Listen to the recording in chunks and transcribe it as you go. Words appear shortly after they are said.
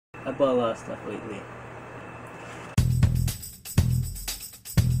I bought a lot of stuff lately.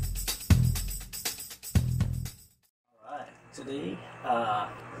 Alright, today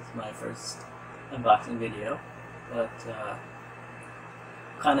is my first unboxing video, but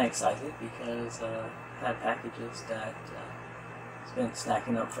kind of excited because I had packages that it's been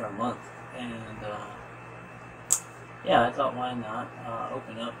stacking up for a month, and yeah, I thought why not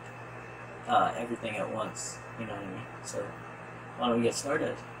open up everything at once, you know what I mean? So why don't we get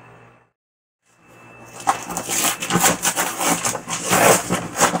started? What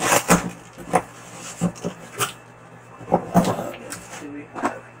do we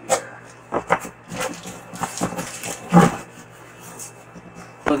have here?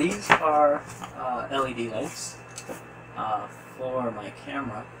 So these are LED lights for my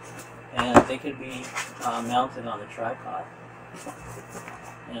camera, and they could be mounted on a tripod.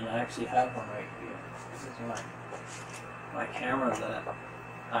 And I actually have one right here. This is my camera that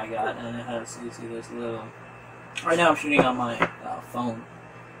I got, and it has, you see this little, right now I'm shooting on my phone,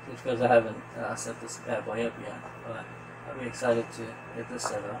 just because I haven't set this bad boy up yet, but I'll be excited to get this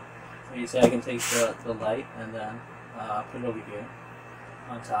set up. So you see I can take the light and then put it over here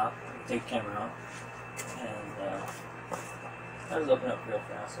on top. I can take the camera out, and I'll just open it up real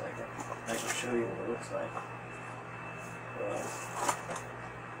fast so I can show you what it looks like.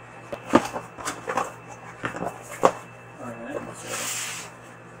 Alright, so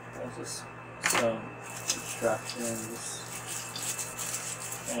that's just some instructions,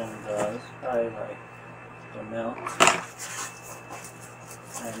 and this is probably like the mount,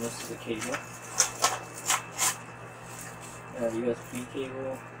 and this is the cable, USB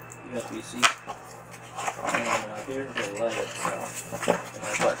cable, USB-C, and here's the light itself, and I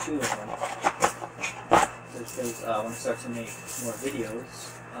bought two of them, just because when I start to make more videos,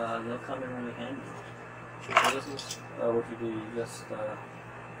 they'll come in really handy. So this is what you do, you just, no,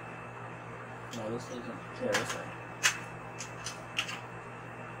 this isn't, yeah, this way.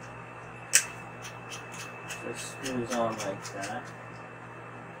 Just screws on like that.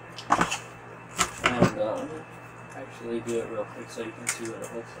 And let me actually do it real quick so you can see what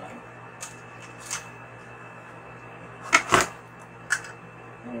it looks like.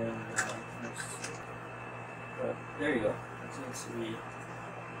 And but there you go. It seems to be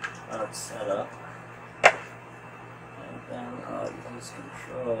how it's set up. And then you just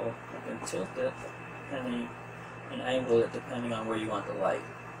control, you can tilt it and angle it depending on where you want the light.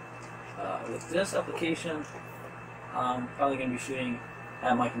 With this application, I'm probably going to be shooting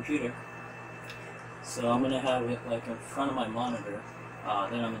at my computer. So I'm going to have it like in front of my monitor.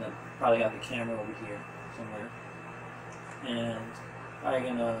 Then I'm going to probably have the camera over here somewhere. And I'm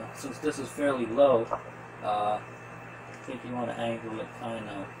going to, since this is fairly low, I think you want to angle it kind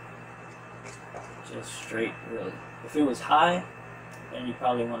of just straight, really. If it was high, then you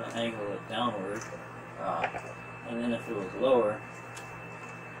probably want to angle it downward. And then if it was lower,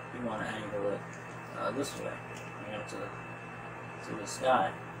 you want to angle it this way, you know, to the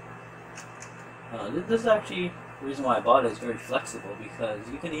sky. This is actually the reason why I bought it. Is very flexible, because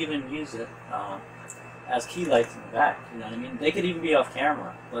you can even use it as key lights in the back, you know what I mean? They could even be off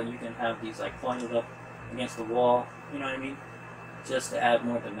camera, but you can have these like pointed up against the wall, you know what I mean? Just to add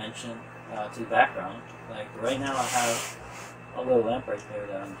more dimension to the background. Like right now I have a little lamp right there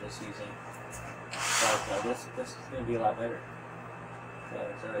that I'm just using, but this is going to be a lot better.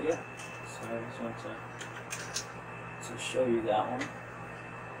 Because, yeah, so I just want to show you that one.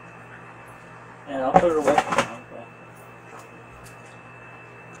 And I'll put it away for now, but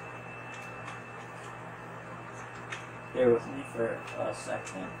bear with me for a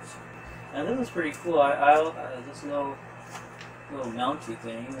second. And this is pretty cool. This little mounty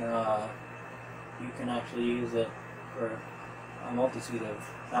thing, you can actually use it for a multitude of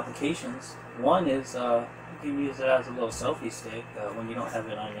applications. One is you can use it as a little selfie stick when you don't have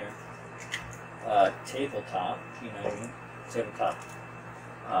it on your tabletop, you know what I mean? Tabletop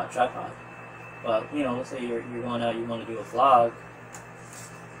tripod. But you know, let's say you're going out, you want to do a vlog,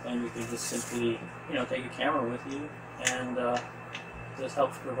 and you can just simply, you know, take your camera with you, and this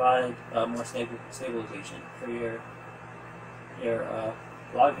helps provide more stabilization for your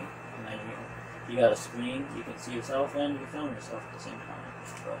vlogging. And then you got a screen, you can see yourself and you can film yourself at the same time.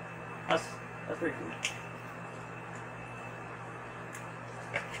 So that's pretty cool.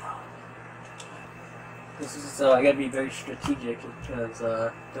 This is I gotta be very strategic because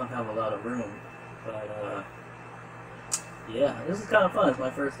I don't have a lot of room. But yeah, this is kind of fun. It's my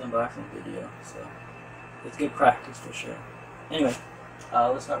first unboxing video, so it's good practice for sure. Anyway,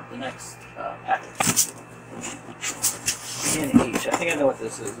 let's start with the next package. I think I know what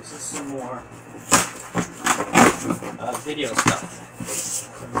this is. This is some more video stuff.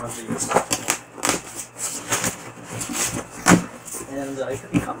 Some more video stuff. And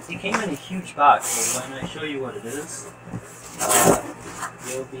it came in a huge box, so when I show you what it is,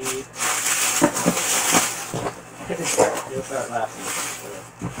 you'll start laughing.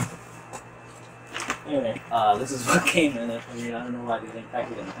 Anyway, this is what came in it. I mean, I don't know why they didn't pack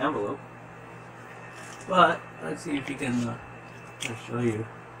it in an envelope. But, let's see if you can I'll show you.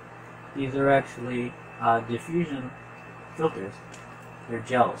 These are actually diffusion filters. They're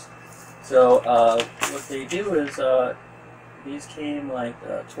gels. So, what they do is, these came like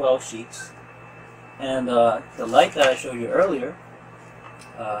 12 sheets. And the light that I showed you earlier,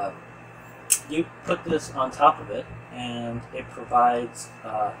 you put this on top of it, and it provides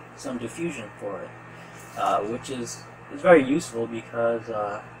some diffusion for it. Which is very useful because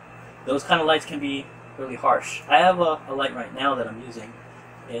those kind of lights can be really harsh. I have a light right now that I'm using.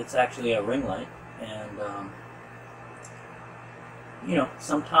 It's actually a ring light, and you know,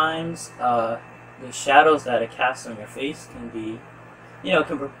 sometimes the shadows that it casts on your face can be, you know,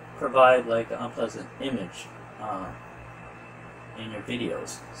 can provide like an unpleasant image in your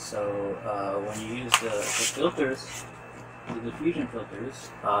videos. So when you use the filters, the diffusion filters,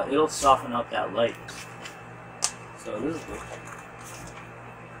 it'll soften up that light. So this is good.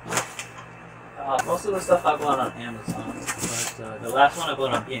 Most of the stuff I bought on Amazon, but the last one I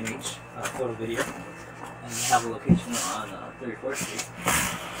bought on BHphotovideo, and they have a location on 34th Street.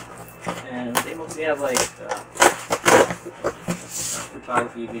 And they mostly have like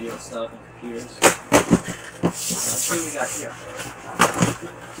photography, video stuff, and computers. Let's see what we got here.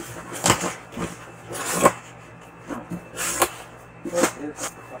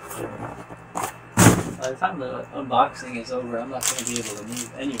 By the time the unboxing is over, I'm not going to be able to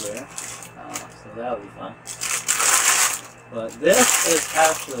move anywhere, so that'll be fun. But this is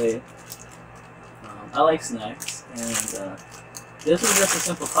actually, I like snacks, and this is just a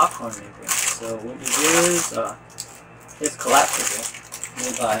simple popcorn maker. So what you do is, it's collapsible,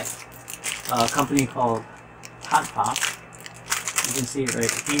 made by a company called Hot Pop. You can see it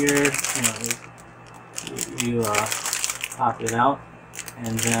right here. You pop it out,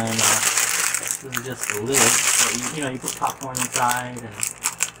 and then this is just the lid. So you put popcorn inside, and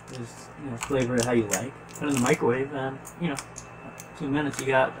just flavor it how you like. Put it in the microwave, and 2 minutes you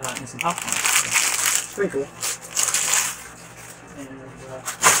got instant popcorn. So it's pretty cool. And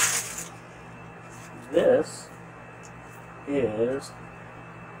this is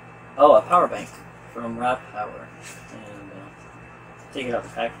a power bank from BHphotovideo, and take it out the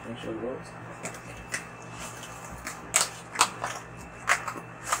package and show you what it's.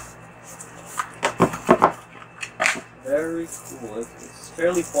 Very cool. It's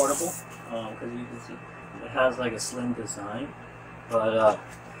fairly portable because you can see it has like a slim design. But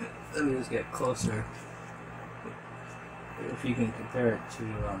let me just get closer. If you can compare it to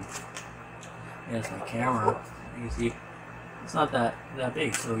my camera, you can see it's not that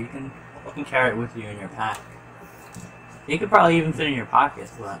big, so you can carry it with you in your pack. It could probably even fit in your pocket,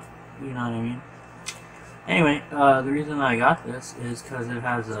 but you know what I mean. Anyway, the reason I got this is because it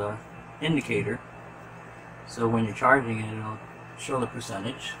has a indicator. So when you're charging it, it'll show the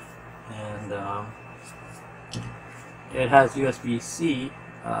percentage, and it has USB-C,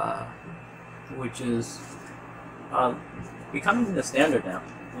 which is becoming the standard now.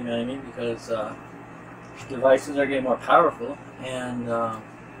 You know what I mean? Because devices are getting more powerful, and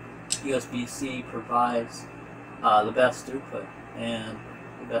USB-C provides the best throughput and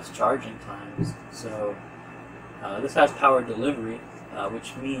the best charging times. So this has power delivery,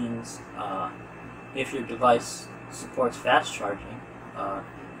 which means if your device supports fast charging,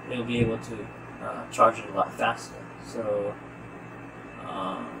 it'll be able to charge it a lot faster. So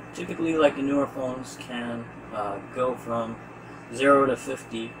typically, like the newer phones can go from 0 to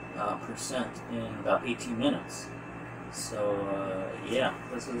 50% in about 18 minutes. So yeah,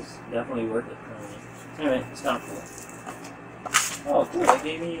 this is definitely worth it for me. Anyway, it's kind of cool. Oh, cool! They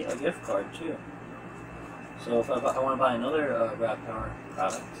gave me a gift card too. So if I want to buy another BHphotovideo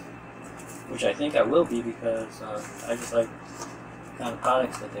product, which I think I will be, because I just like the kind of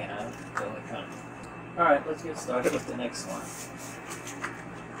products that they have. So alright, let's get started with the next one.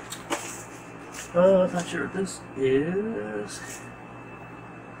 I'm not sure what this is.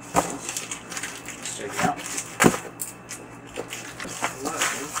 Let's check it out. What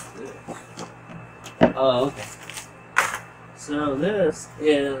is this? Oh, okay. So this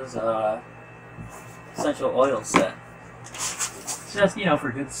is essential oil set. It's just,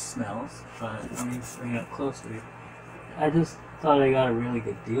 for good smells, but let me bring it up closer. I just thought I got a really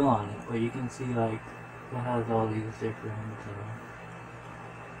good deal on it, but you can see like it has all these different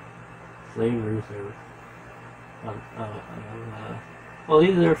flavors or well,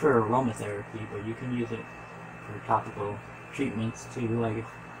 these are for aromatherapy, but you can use it for topical treatments too, like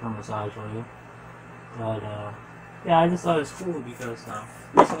for massage oil. But yeah, I just thought it was cool because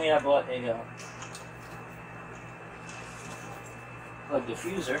recently I bought a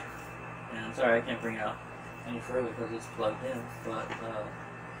diffuser, and I'm sorry I can't bring it out any further because it's plugged in. But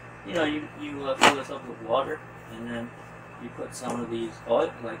you know, you fill this up with water, and then you put some of these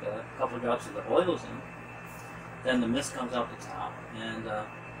oil, like a couple of drops of the oils in. Then the mist comes out the top, and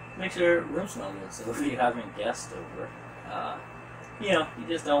makes your room smell good. So if you're having guests over, you know, you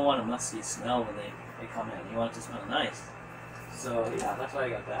just don't want a musty smell when they come in. You want it to smell nice. So yeah, that's why I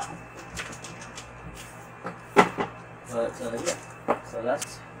got that. But yeah, so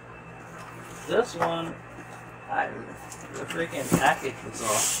that's this one. The freaking package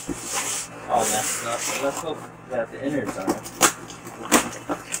was all messed up. So let's hope that the innards are.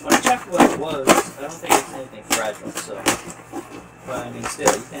 When I checked what it was, I don't think it's anything fragile. So, but I mean,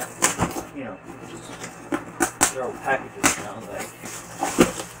 still, you can't, you know, just throw packages around like.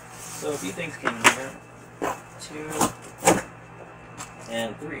 So a few things came in here. 2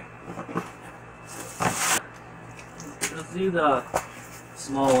 and 3. Let's do the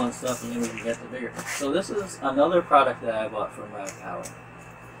small one stuff and then we can get the bigger. So this is another product that I bought from BHphoto.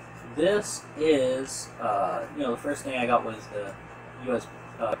 This is, you know, the first thing I got was the USB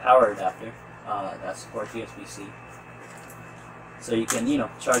power adapter that supports USB-C. So you can, you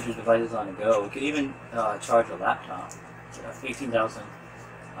know, charge your devices on the go. You could even charge a laptop. 18,000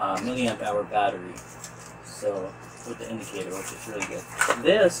 milliamp hour battery. So with the indicator, which is really good.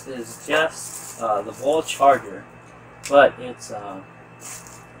 This is just the wall charger, but it's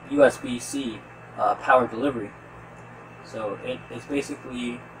USB-C power delivery. So it's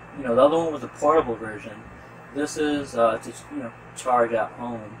basically, you know, the other one was a portable version. This is to, you know, charge at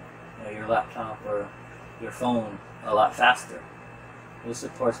home, you know, your laptop or your phone a lot faster. This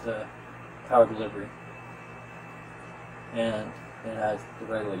supports the power delivery, and it has the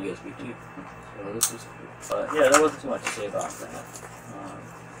regular USB too. So this is cool. But yeah, there wasn't too much to say about that.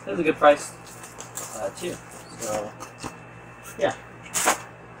 It was a good price too. So yeah.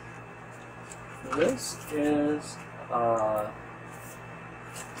 This is oh,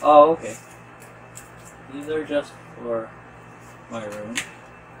 okay. These are just for my room.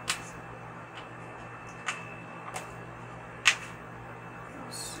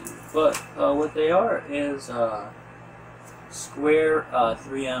 Let's see. But what they are is square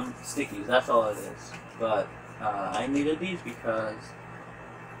 3M stickies. That's all it is. But I needed these because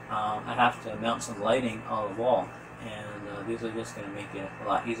I have to mount some lighting on the wall, and these are just going to make it a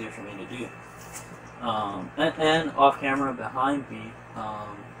lot easier for me to do. And off camera behind me,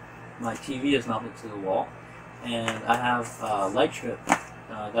 my TV is mounted to the wall, and I have a light strip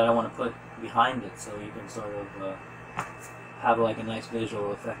that I want to put behind it, so you can sort of have like a nice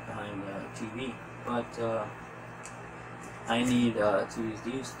visual effect behind the TV. But I need to use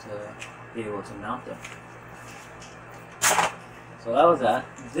these to be able to mount them. So that was that.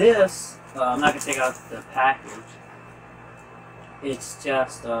 This, I'm not going to take out the package. It's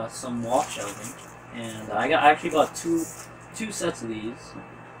just some wall shelving, and I actually bought two sets of these.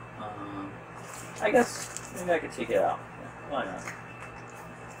 I guess maybe I could take it out. Yeah, why not?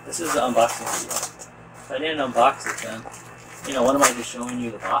 This is the unboxing video. If I didn't unbox it, then, you know, what am I just showing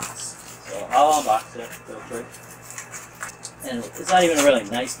you the box? So I'll unbox it real quick. And it's not even a really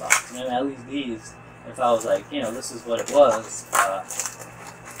nice box. I mean, at least these, if I was like, you know, this is what it was,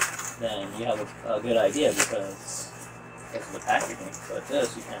 then you have a good idea because of the packaging. But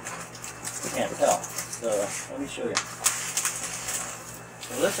this, you can't tell. So let me show you.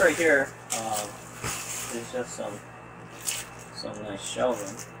 So this right here is just some nice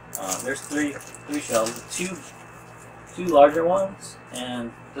shelving. There's three shelves, two larger ones,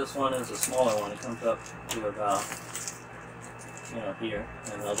 and this one is a smaller one. It comes up to about, you know, here,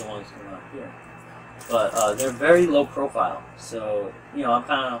 and the other ones come out here. But they're very low profile, so, you know, I'm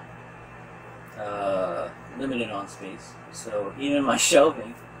kind of limited on space. So even my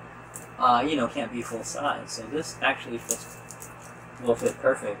shelving, you know, can't be full size. So this actually will fit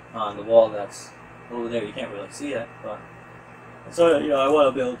perfect on the wall that's over there. You can't really see it, but so, you know, I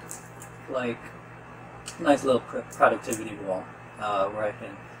want to build like a nice little productivity wall where I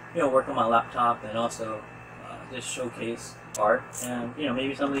can, you know, work on my laptop and also just showcase art and, you know,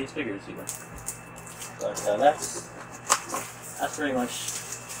 maybe some of these figures even. But that's pretty much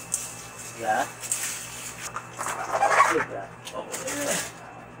that. Put that over there.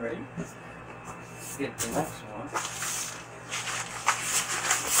 Ready? Get the next one.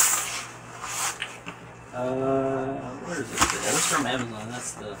 Where is it? That was from Amazon.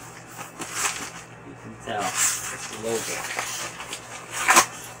 That's the can tell. It's the logo.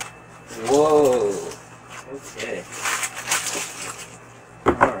 Whoa. Okay.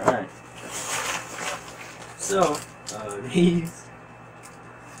 Alright. So,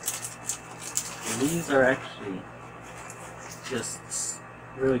 these are actually just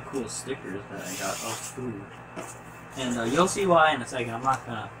really cool stickers that I got off food. And you'll see why in a second. I'm not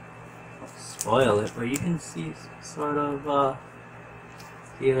gonna spoil it, but you can see sort of,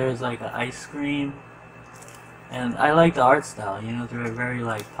 see there's like an ice cream. And I like the art style, you know, they're very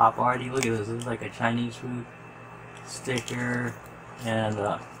like pop arty. Look at this, this is like a Chinese food sticker. And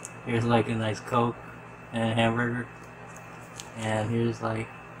here's like a nice Coke and a hamburger. And here's like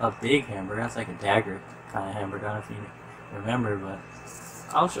a big hamburger. That's like a dagger kind of hamburger, I don't know if you remember, but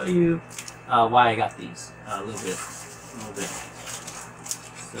I'll show you why I got these a little bit.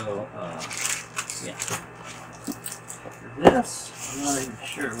 So, yeah. For this, I'm not even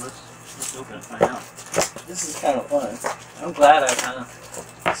sure. Let's open it and find out. This is kind of fun. I'm glad I kind of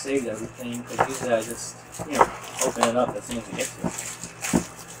saved everything, because usually I just, you know, open it up as soon as we get to it.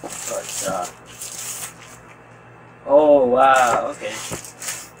 But, oh wow, okay.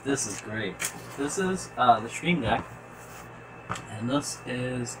 This is great. This is the Stream Deck, and this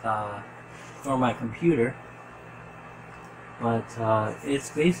is for my computer, but it's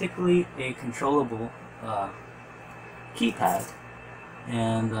basically a controllable keypad,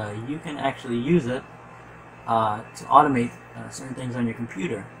 and you can actually use it to automate certain things on your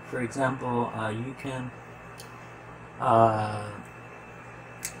computer. For example,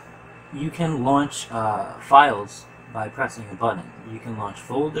 you can launch files by pressing a button. You can launch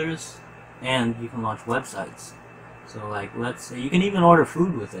folders, and you can launch websites. So like, let's say you can even order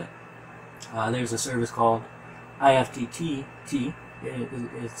food with it. There's a service called IFTTT.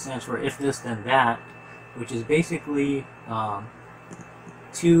 It stands for if this then that, which is basically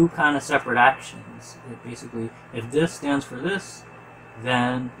two kind of separate actions. It basically, if this stands for this,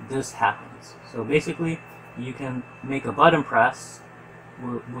 then this happens. So basically, you can make a button press,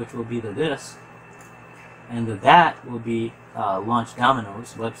 which will be the this, and the that will be launch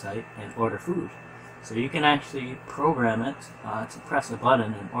Domino's website and order food. So you can actually program it to press a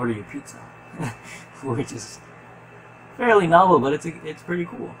button and order your pizza, which is fairly novel, but it's pretty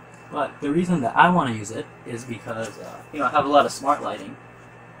cool. But the reason that I want to use it is because you know, I have a lot of smart lighting,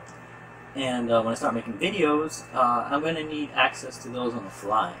 and when I start making videos, I'm going to need access to those on the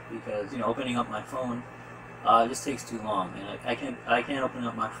fly, because, you know, opening up my phone just takes too long, and I can't open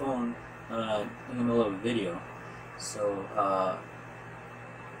up my phone in the middle of a video. So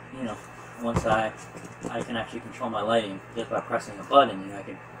you know, once I can actually control my lighting just by pressing a button, you know,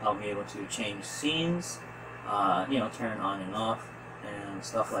 I'll be able to change scenes, you know, turn on and off and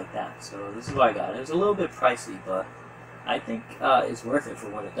stuff like that. So this is what I got. It was a little bit pricey, but I think it's worth it for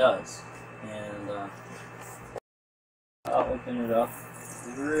what it does. And I'll open it up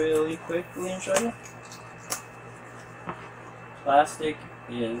really quickly and show you. Plastic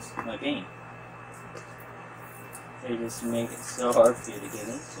is my bane. They just make it so hard for you to get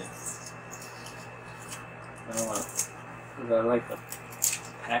into. I don't want to, because I like the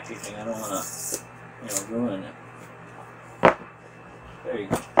packaging, I don't want to, you know, ruin it. There you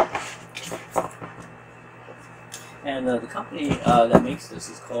go. And the company that makes this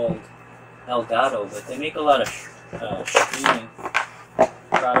is called Elgato, but they make a lot of streaming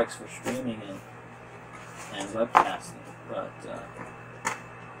products for streaming and webcasting. But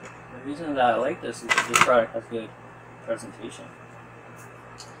the reason that I like this is that this product has good presentation.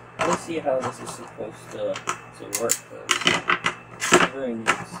 Let's see how this is supposed to work. I'm very new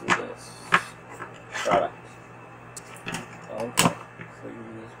to this product. Okay, so you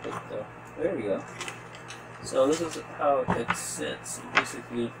just put there we go. So this is how it sits. It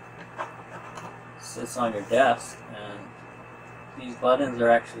basically sits on your desk, and these buttons are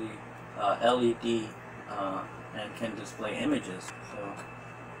actually LED and can display images. So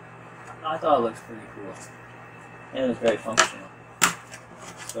I thought it looks pretty cool, and it's very functional.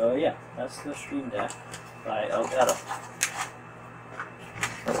 So yeah, that's the Stream Deck by Elgato.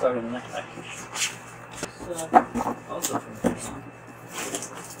 Let's start with the next package. So also from Amazon.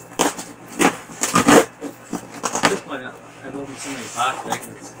 At this point, I've opened so many boxes I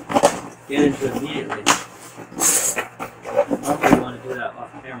can get into it immediately. I normally want to do that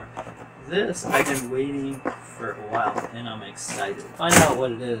off camera. This I've been waiting for a while, and I'm excited. Find out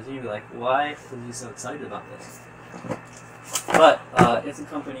what it is. You'll be like, why was he so excited about this? But it's a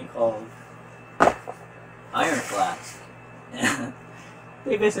company called Ironclad, and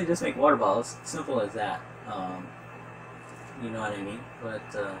they basically just make water bottles. Simple as that. You know what I mean? But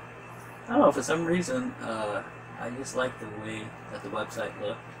I don't know, for some reason I just like the way that the website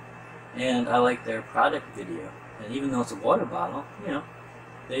looked, and I like their product video. And even though it's a water bottle, you know,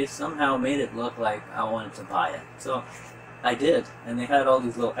 they somehow made it look like I wanted to buy it. So I did, and they had all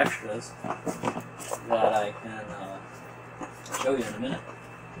these little extras that I can show you in a minute.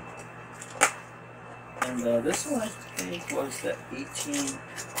 And this one I think was the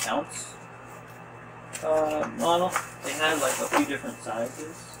 18-ounce model. They had like a few different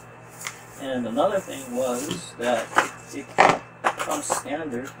sizes. And another thing was that it comes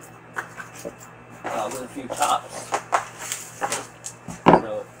standard with a few tops.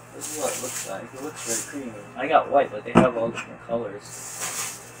 So this is what it looks like. It looks very creamy. I got white, but they have all different colors.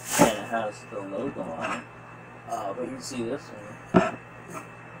 And it has the logo on it. But you can see this one.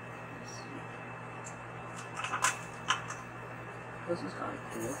 This is kind of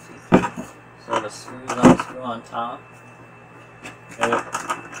cool. See? So the screw on top. And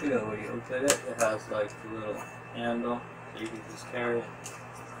you know, when you open it, it has like the little handle, so you can just carry it,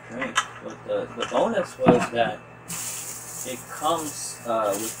 drink. But the bonus was that it comes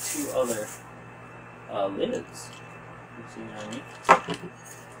with 2 other lids. You see what I mean?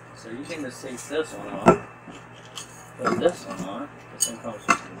 So you can just take this one off, put this one on. This one comes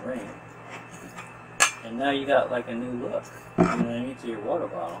with the ring, and now you got like a new look. You know what I mean, to your water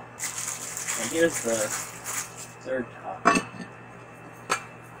bottle. And here's the 3rd top.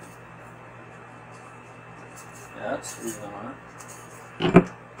 Yeah, that screws on.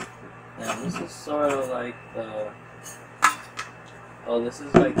 And this is sort of like the... Oh, this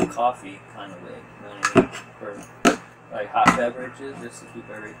is like the coffee kind of lid. You know what I mean? For like hot beverages, just to keep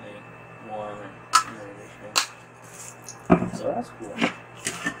everything warm and everything. So that's cool.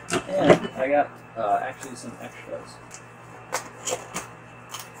 And I got actually some extras.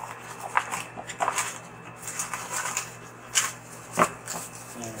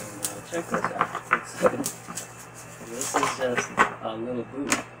 And check this out. This is just a little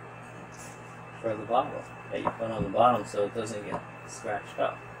boot for the bottle that you put on the bottom so it doesn't get scratched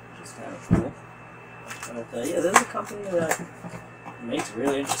up, which is kind of cool. But yeah, this is a company that makes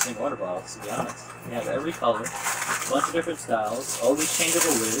really interesting water bottles, to be honest. They have every color, a bunch of different styles, all these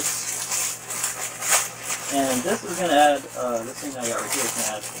changeable lids. And this is going to add, this thing I got right here is going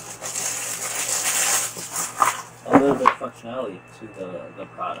to add a little bit of functionality to the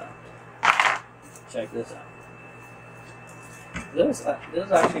product. Check this out. This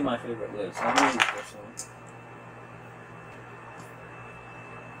is actually my favorite lid, so I'm going to use this one.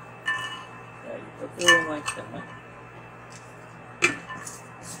 Yeah, you put the lid like that.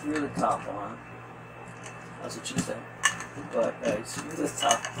 Screw the top on. That's what she said. But you screw the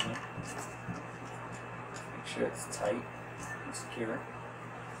top on. Make sure it's tight and secure.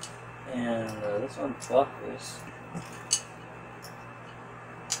 And this one buckles.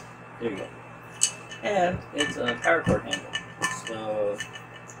 There you go. And it's a paracord handle. So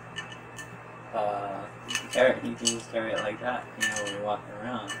you can just carry it like that, you know, when you're walking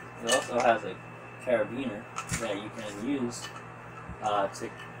around. It also has a carabiner that you can use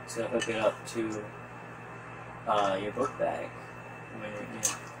to hook it up to your book bag when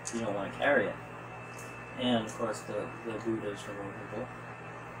you don't want to carry it. And of course the boot is removable.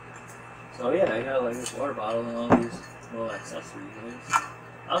 So yeah, I got like this water bottle and all these little accessories.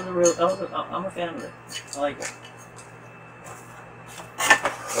 I'm a fan of it. I like it.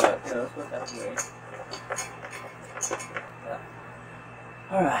 But yeah, let's put that away. Yeah.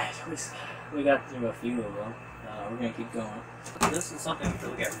 Alright, we got through a few of them. We're gonna keep going. This is something to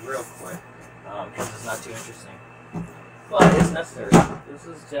look at real quick, because it's not too interesting. But it's necessary. This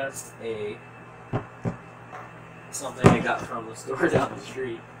is just something I got from the store down the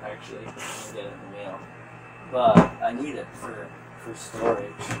street, actually. I didn't get it in the mail. But I need it for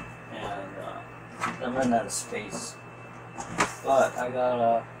storage, and I'm running out of space. But I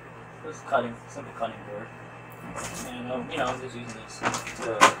got this simple cutting board, and you know, I'm just using this to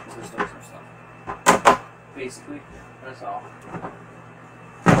store some stuff. Basically, that's all.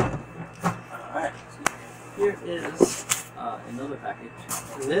 Alright, so here is another package.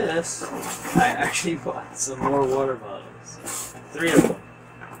 This, I actually bought some more water bottles. 3 of them.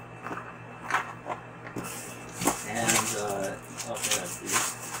 And, okay, that's these.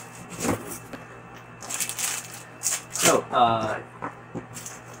 So,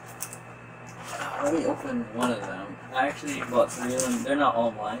 let me open one of them. I actually bought 3 of them. They're not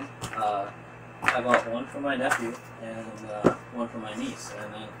all mine. I bought one for my nephew and one for my niece,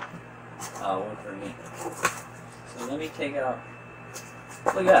 and then one for me. So let me take out.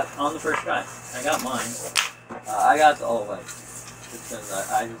 Look at that, on the first try. I got mine. I got the all white because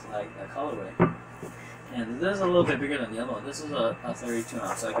I just like that colorway. And this is a little bit bigger than the other one. This is a 32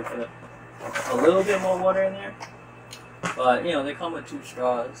 ounce, so I can put a little bit more water in there. But you know, they come with 2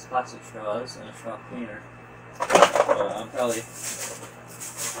 straws, plastic straws, and a straw cleaner. So I'm probably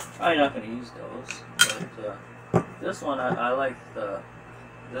not going to use those. But this one, I like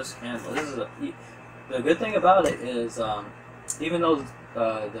this handle. This is the good thing about it is even though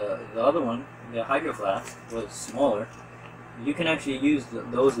the other one, the Hydro Flask, was smaller, you can actually use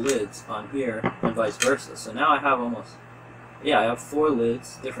those lids on here and vice versa. So now I have I have 4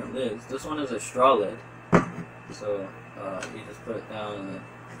 lids, different lids. This one is a straw lid, so you just put it down and then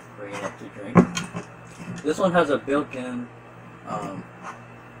bring it up to drink. This one has a built-in,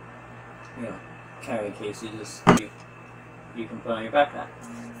 carrying case. You can put on your backpack,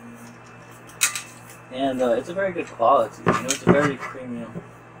 and it's a very good quality. You know, it's a very premium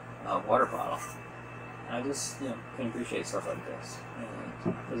water bottle. I just can appreciate stuff like this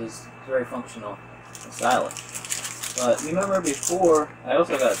because it's very functional and stylish. But remember before, I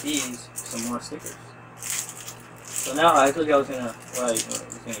also got some more stickers. So now I told you what I was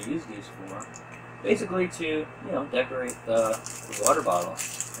gonna use these for, basically to decorate the water bottle,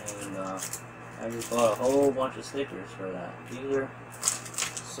 and I just bought a whole bunch of stickers for that. These are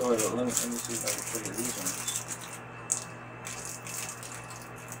sort of, let me see if I can show you these ones.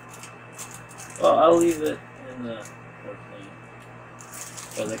 Well, I'll leave it in the thing,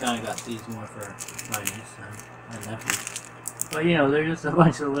 because I kind of got these more for my niece and nephew. But they're just a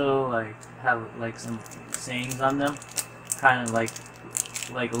bunch of little, have some sayings on them, kind of like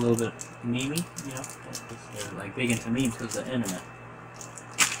a little bit memey, they're like big into memes because of the internet.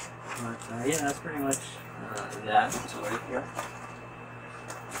 But yeah, that's pretty much that right here.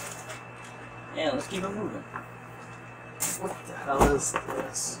 And let's keep it moving. What the hell is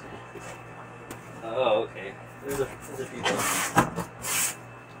this? Oh, okay. There's a few things.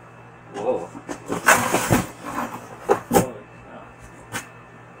 Whoa. Holy cow.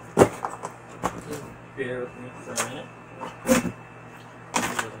 Just bear with me for a minute.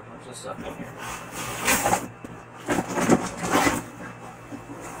 There's a bunch of stuff in here.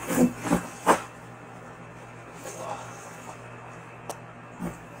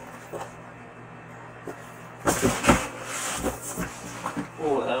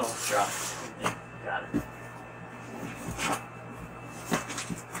 Oh, that almost dropped. Got it.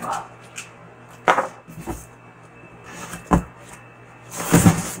 Wow.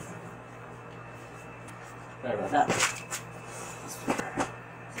 Sorry about that. Let's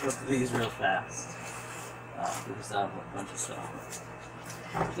go through these real fast. We just have a bunch of stuff.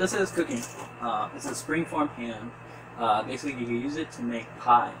 This is cooking. It's a springform pan. Basically, you can use it to make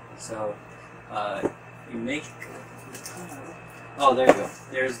pie. So you make. Oh, there you go.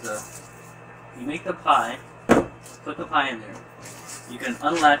 You make the pie, put the pie in there. You can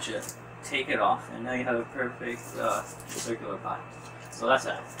unlatch it, take it off, and now you have a perfect circular pie. So that's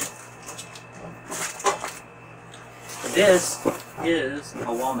that. This is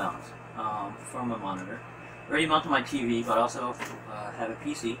a wall mount for my monitor. I already mounted my TV, but also have a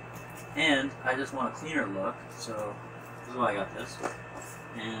PC, and I just want a cleaner look, so this is why I got this.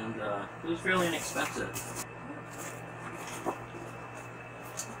 And it was fairly inexpensive.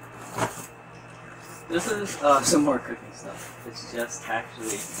 This is some more cooking stuff. It's just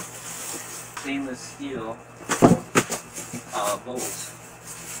actually stainless steel bowls.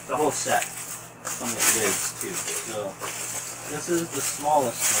 The whole set. Some of the lids too. So this is the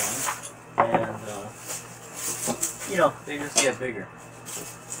smallest one, and they just get bigger.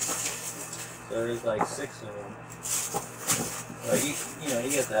 So there's like 6 of them. But you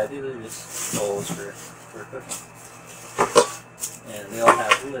get that. These are just bowls for cooking, and they all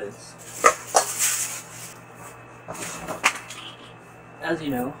have lids. As you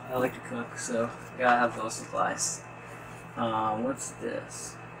know, I like to cook, so gotta have those supplies. What's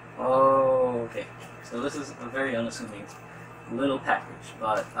this? Oh, okay. So this is a very unassuming little package,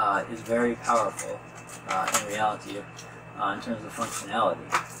 but is very powerful in reality in terms of functionality.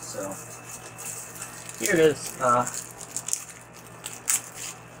 So here it is,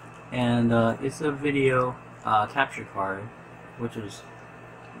 and it's a video capture card, which is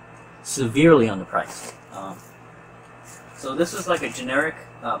severely underpriced. So this is like a generic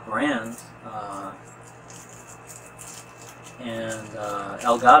brand, and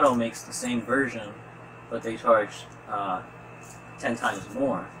Elgato makes the same version, but they charge 10 times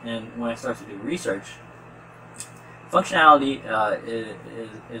more. And when I start to do research, functionality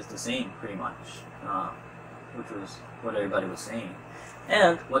is the same pretty much, which was what everybody was saying.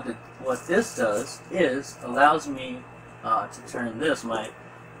 And what this does is allows me to turn my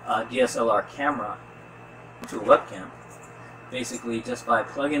DSLR camera into a webcam. Basically, just by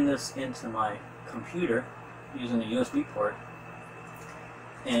plugging this into my computer using a USB port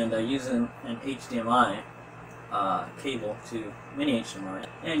and using an HDMI cable to mini HDMI,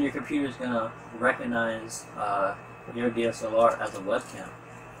 and your computer is going to recognize your DSLR as a webcam.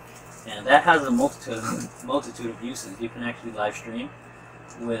 And that has a multitude of uses. You can actually live stream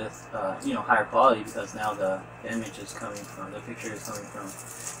with higher quality, because now the image is coming from, the picture is coming from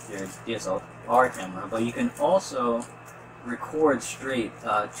your DSLR camera. But you can also record straight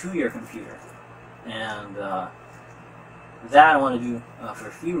to your computer, and that I want to do for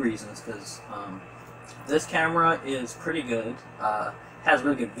a few reasons, because this camera is pretty good, has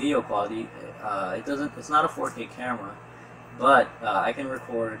really good video quality. It's not a 4K camera, but I can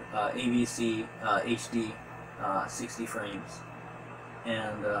record AVC HD 60 frames,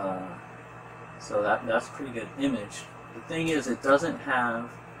 and so that's a pretty good image. The thing is, it doesn't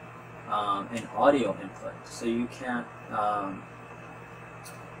have an audio input, so you can't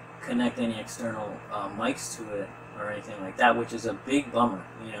connect any external mics to it or anything like that, which is a big bummer,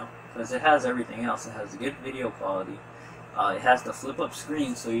 because it has everything else. It has good video quality, it has the flip up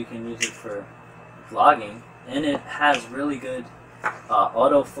screen so you can use it for vlogging, and it has really good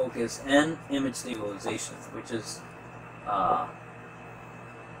autofocus and image stabilization, which is a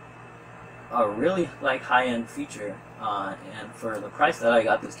really high-end feature, and for the price that I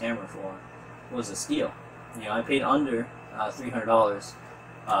got this camera for, was a steal. I paid under $300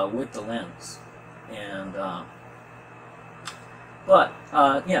 with the lens, and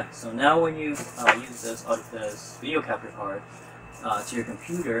yeah. So now when you use this video capture card to your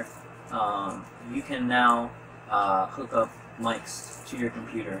computer, you can now hook up mics to your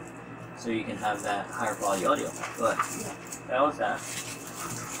computer, so you can have that higher quality audio. But that was that.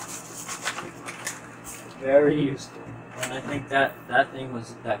 Very useful, and I think that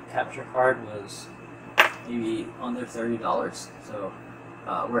capture card was maybe under $30, so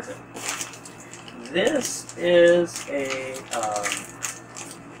worth it. This is a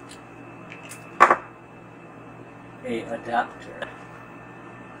adapter,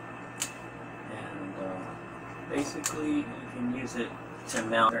 and basically you can use it to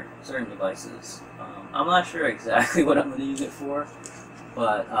mount certain devices. I'm not sure exactly what I'm going to use it for,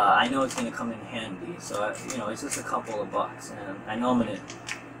 but I know it's going to come in handy. So it's just a couple of bucks, and I know I'm going to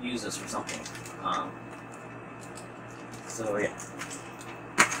use this for something. So yeah,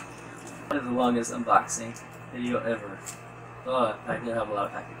 this is the longest unboxing video ever, but I did have a lot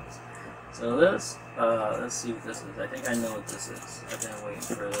of packages. So this, let's see what this is. I think I know what this is. I've been waiting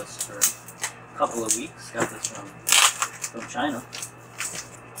for this for a couple of weeks. Got this from China,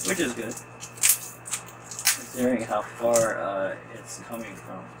 which is good, considering how far it's coming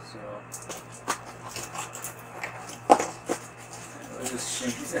from. So let's just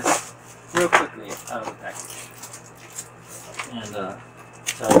shake this real quickly out of the package and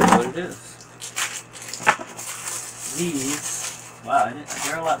tell you what it is. These, wow,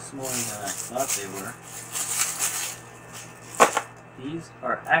 they're a lot smaller than I thought they were. These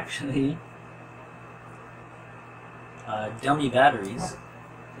are actually dummy batteries,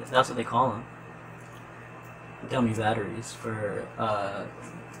 if that's what they call them. Dummy batteries for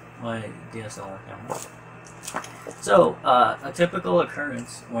my DSLR camera. So a typical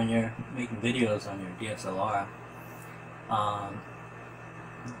occurrence when you're making videos on your DSLR,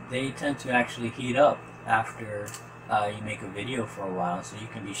 they tend to actually heat up after you make a video for a while. So you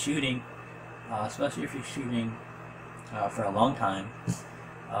can be shooting, especially if you're shooting for a long time,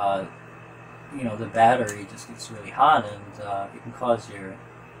 the battery just gets really hot, and it can cause your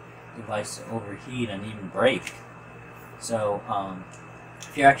device to overheat and even break. So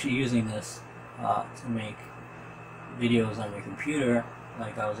if you're actually using this to make videos on your computer,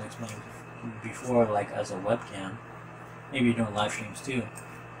 like I was explaining before, like as a webcam, maybe you're doing live streams too,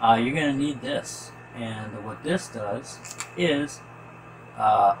 you're going to need this. And what this does is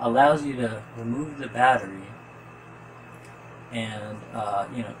allows you to remove the battery, and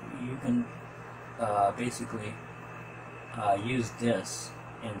you can basically use this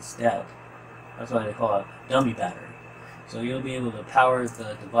instead. That's why they call it dummy battery. So you'll be able to power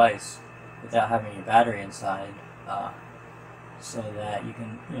the device without having your battery inside, so that you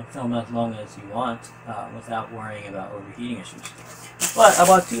can film as long as you want without worrying about overheating issues. But I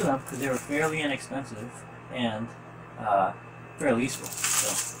bought two of them because they were fairly inexpensive and fairly useful.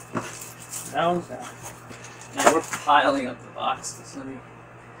 So that was that. Now we're piling up the boxes.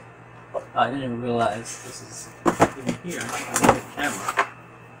 I didn't even realize this is even here. I need a camera.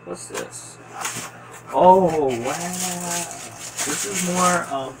 What's this? Oh wow! This is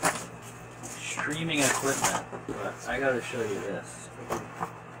more streaming equipment, but I gotta show you this.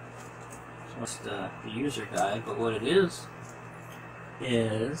 It's the user guide, but what it is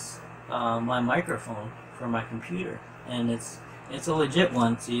my microphone for my computer, and it's a legit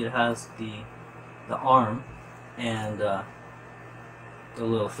one. See, it has the arm and the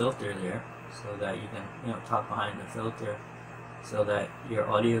little filter there, so that you can talk behind the filter, so that your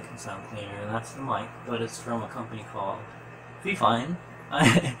audio can sound cleaner. And that's the mic, but it's from a company called BHphotovideo.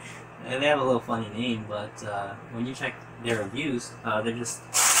 And they have a little funny name, but when you check their reviews, they're just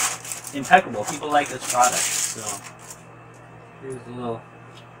impeccable. People like this product. So here's the little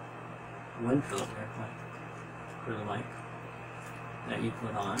wind filter for the mic that you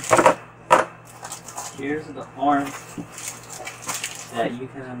put on. Here's the arm that you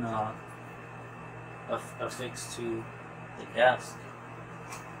can affix to the desk.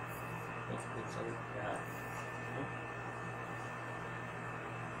 It's like that.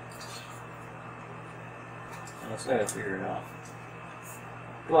 I still gotta figure it out.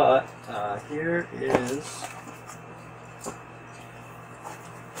 But here is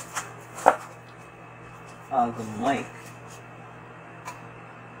the mic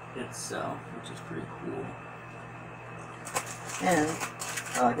itself, which is pretty cool. And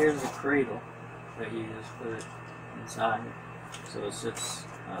here's the cradle that you just put it inside, so it sits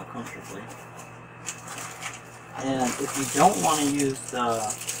comfortably. And if you don't want to use the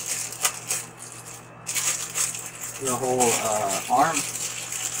whole arm,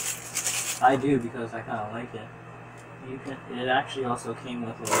 I do because I kind of like it. You can. It actually also came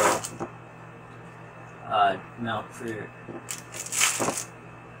with a little mount for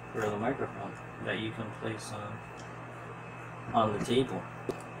the microphone that you can place on the table.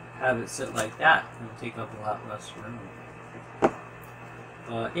 Have it sit like that and take up a lot less room.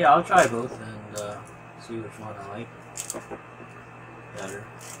 But yeah, I'll try both and see which one I like better.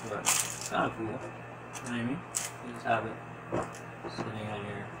 But it's kind of cool. You know what I mean? You just have it sitting on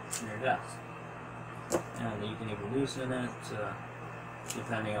your desk, and you can even loosen it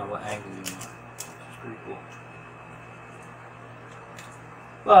depending on what angle you want, which is pretty cool.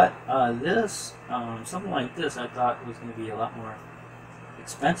 But this, something like this, I thought was going to be a lot more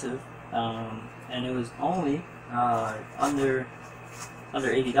expensive, and it was only under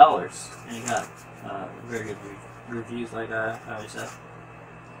 $80, and it got very good reviews, like I already said.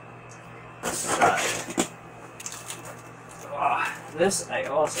 Let's try it. This I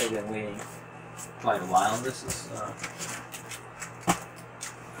also been waiting quite a while. This is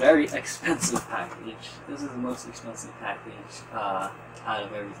very expensive package. This is the most expensive package out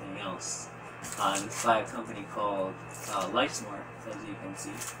of everything else. It's by a company called LifeSmart, as you can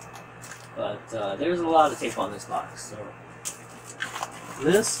see. But there's a lot of tape on this box, so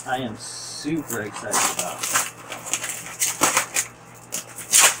this I am super excited about.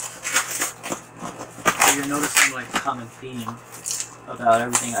 You're noticing like a common theme about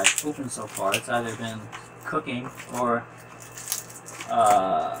everything I've opened so far. It's either been cooking or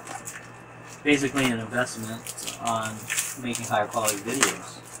basically an investment on making higher quality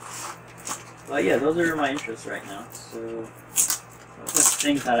videos. But yeah, those are my interests right now. So the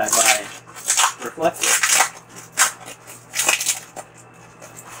things that I buy reflect it.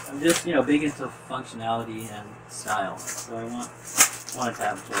 I'm just big into functionality and style, so I wanted to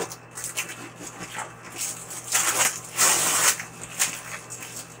have both.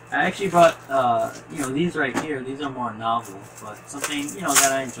 I actually brought, these right here. These are more novel, but something,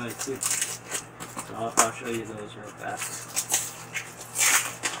 that I enjoy too. So I'll show you those real fast.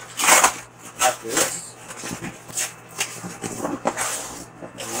 After this.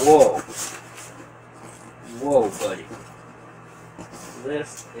 Whoa. Whoa, buddy.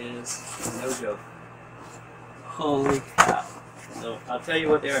 This is no joke. Holy cow. So I'll tell you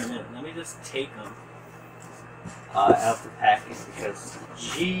what they are in a minute. Let me just take them out the package, because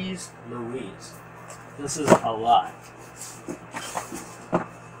geez Louise, this is a lot.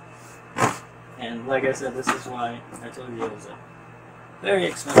 And like I said, this is why I told you it was a very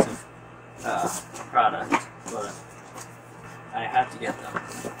expensive product, but I had to get them.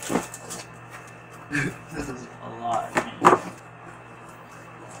 This is a lot, man.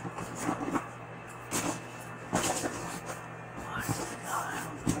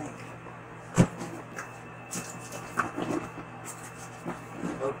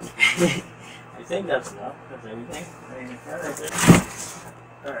 I think that's enough. That's everything.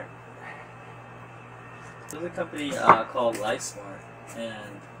 Alright. There's a company called LifeSmart,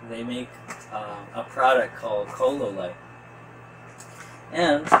 and they make a product called Colo Light.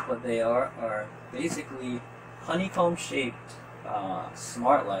 And what they are basically honeycomb shaped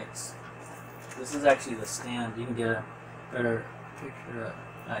smart lights. This is actually the stand. You can get a better picture,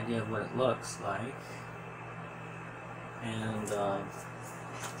 idea of what it looks like. And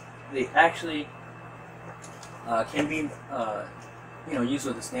they actually can be used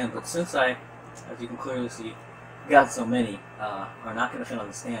with a stand, but since I, as you can clearly see, got so many, are not going to fit on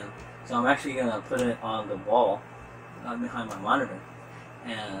the stand. So I'm actually going to put it on the wall behind my monitor.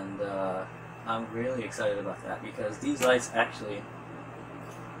 And I'm really excited about that because these lights actually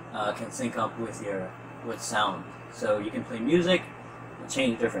can sync up with sound. So you can play music,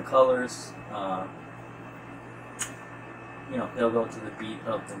 change different colors. You know, they'll go to the beat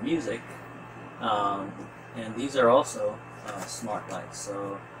of the music. And these are also smart lights,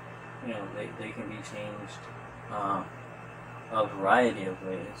 so you know they can be changed a variety of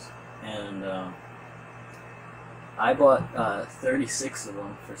ways. And I bought 36 of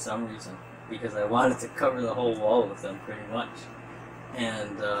them for some reason because I wanted to cover the whole wall with them pretty much.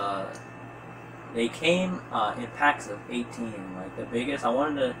 And they came in packs of 18, like the biggest. I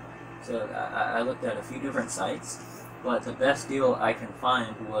wanted to, so I looked at a few different sites, but the best deal I can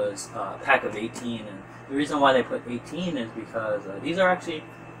find was a pack of 18. And the reason why they put 18 is because these are actually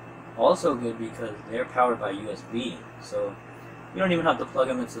also good because they're powered by USB. So you don't even have to plug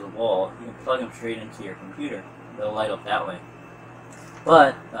them into the wall. You can plug them straight into your computer. They'll light up that way.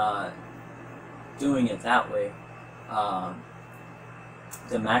 But doing it that way,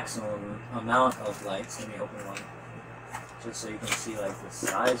 the maximum amount of lights, let me open one just so you can see like the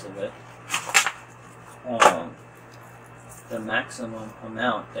size of it. The maximum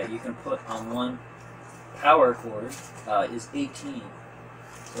amount that you can put on one power cord is 18.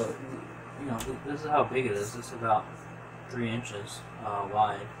 So you know, this is how big it is. This is about 3 inches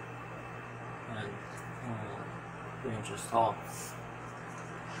wide and 3 inches tall.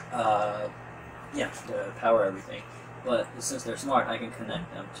 Yeah, to power everything. But since they're smart, I can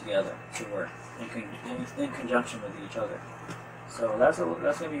connect them together to work in conjunction with each other. So that's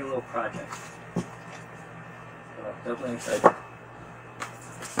gonna be a little project. So definitely excited.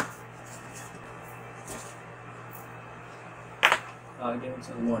 Get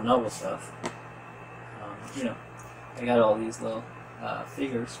into the more novel stuff. You know, I got all these little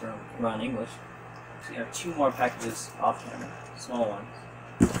figures from Run English. So you have 2 more packages off camera, small ones.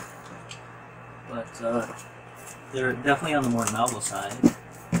 But they're definitely on the more novel side.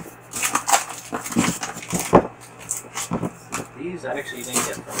 These I actually didn't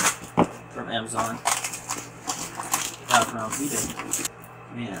get from Amazon. Got from eBay.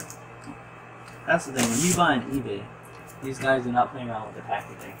 Man, that's the thing. When you buy on eBay, these guys are not playing around with the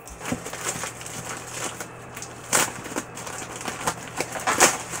packaging.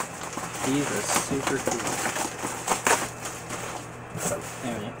 These are super cool.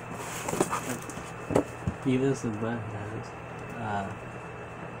 Anyway, Beavis and Butthead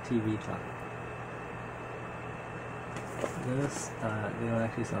TV talk. This, they don't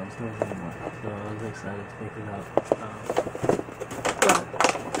actually sell in stores anymore, so I was excited to pick it up. But,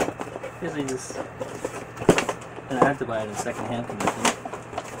 usually just, and I have to buy it in second-hand condition.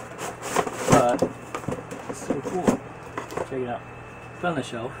 But, it's so cool. Check it out. It's on the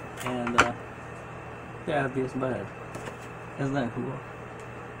shelf, and, yeah, I have Beavis and Butthead. Isn't that cool?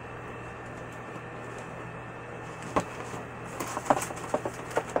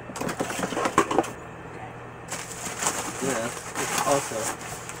 Also,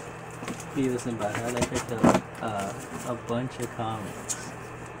 Beavis and Butthead, I picked up a bunch of comics.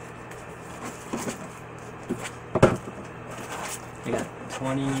 I got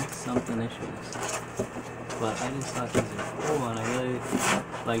 20-something issues, but I just thought these were cool, and I really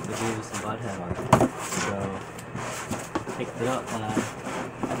like the Beavis and Butthead one, so I picked it up, and I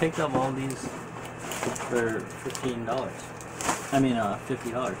picked up all these for $15. I mean,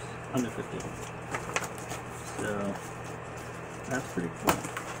 $50, under $50. So that's pretty cool.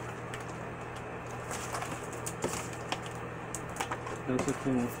 They also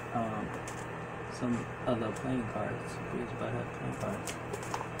came with some of the playing cards. Beavis Butthead playing cards.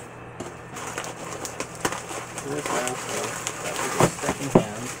 This I also got second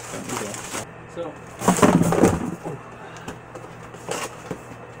hand from eBay. So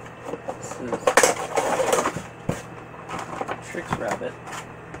this is Tricks Rabbit.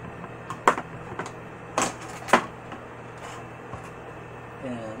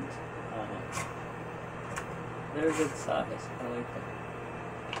 And they're a good size. I like them.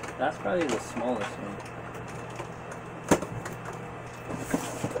 That's probably the smallest one.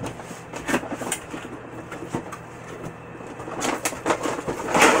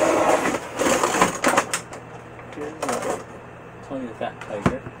 Here's Tony the Fat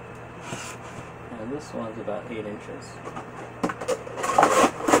Tiger. And this one's about 8 inches. A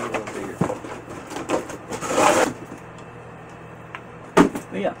little bigger.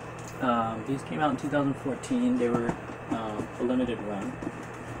 But yeah, these came out in 2014. They were a limited run,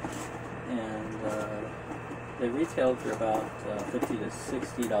 and they retailed for about $50 to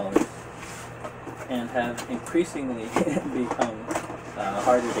 $60. and have increasingly become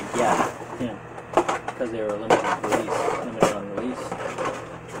harder to get, because they were limited on release.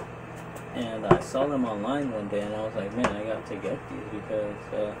 And I saw them online one day, and I was like, man, I got to get these because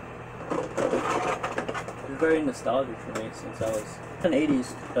it's very nostalgic for me, since I was in the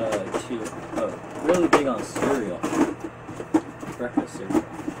 80s too, really big on cereal, breakfast cereal,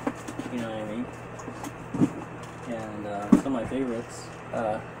 you know what I mean? And some of my favorites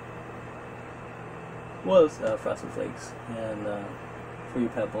was Frosted Flakes and Fruity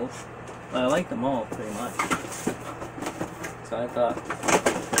Pebbles. I liked them all pretty much, so I thought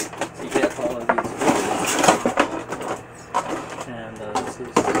to get all of these. And this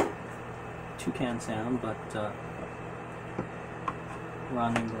is Toucan Sound, but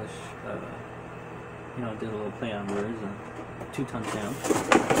Ron English, did a little play on words, and Two-Ton Sound.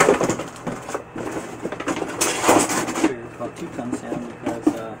 It's called Two-Ton Sound because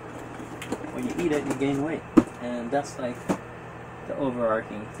when you eat it, you gain weight, and that's like the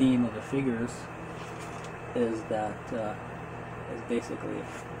overarching theme of the figures. Is that is basically,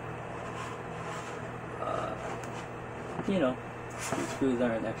 these foods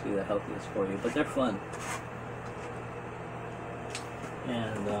aren't actually the healthiest for you, but they're fun.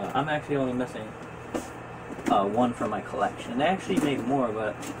 And I'm actually only missing one from my collection. They actually made more,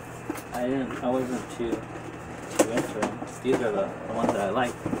 but I wasn't too into them. These are the ones that I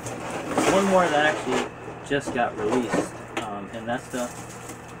like. One more that actually just got released, and that's the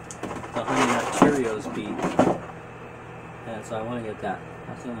Honey Nut Cheerios beat. And so I want to get that.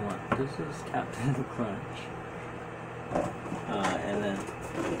 That's the only one. This is Captain Crunch. And then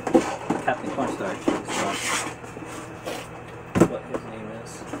Captain Cornstarch is what his name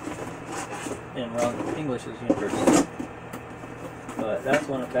is in Ron English's universe. But that's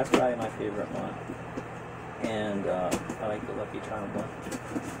probably my favorite one. And I like the Lucky Charm one.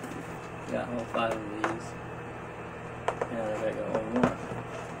 Got all 5 of these. And I got one more.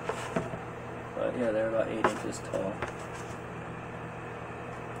 But yeah, they're about 8 inches tall.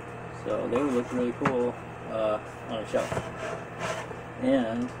 So they would look really cool on a shelf.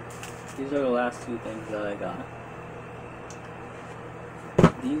 And these are the last 2 things that I got.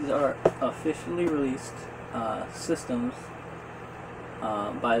 These are officially released systems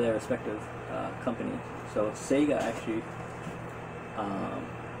by their respective companies. So Sega actually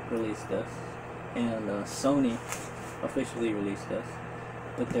released this, and Sony officially released this.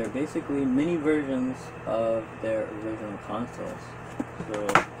 But they're basically mini versions of their original consoles. So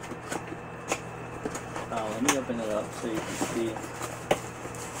let me open it up so you can see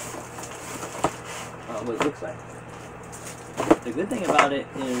what it looks like. The good thing about it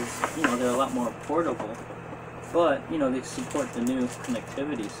is, they're a lot more portable, but, they support the new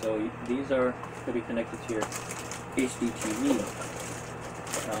connectivity, so these are going to be connected to your HD TV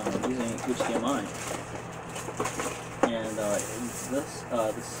using HDMI. And the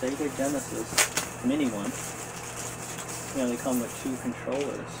Sega Genesis mini one, they come with 2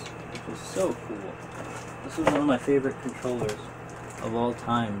 controllers, which is so cool. This is one of my favorite controllers of all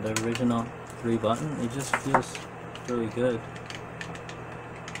time, the original 3-button. It just feels really good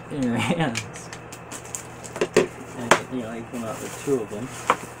in your hands. And you came out with 2 of them.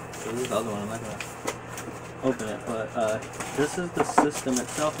 So this is the other one. I'm not gonna open it, but this is the system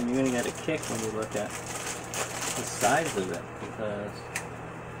itself, and you're gonna get a kick when you look at the size of it, because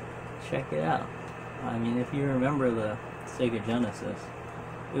check it out. I mean, if you remember the Sega Genesis,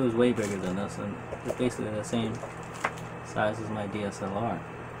 it was way bigger than this, and it's basically the same size as my DSLR.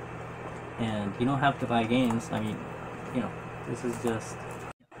 And you don't have to buy games. I mean, this is just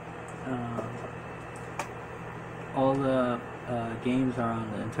all the games are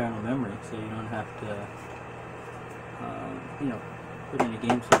on the internal memory, so you don't have to put any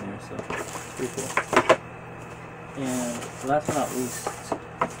games in there, so it's pretty cool. And last but not least,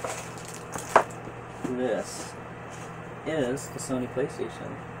 this is the Sony PlayStation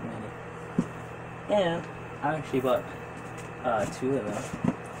Mini. And I actually bought 2 of them,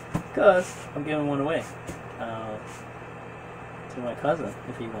 because I'm giving one away to my cousin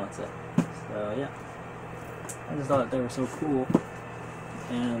if he wants it. So yeah, I just thought they were so cool,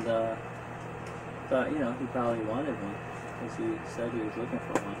 and thought he probably wanted one, because he said he was looking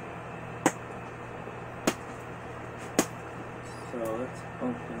for one. So let's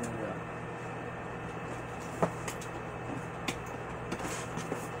open it up.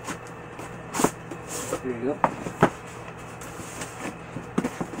 Here you go.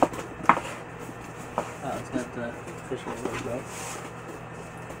 Oh, it's got the official logo.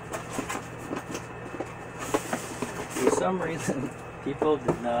 For some reason, people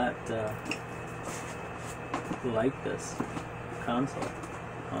did not like this console.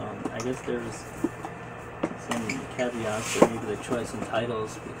 I guess there's some caveats or maybe the choice in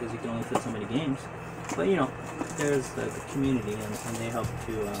titles because you can only fit so many games. But you know, there's the community and they help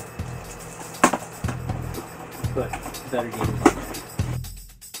to put better games on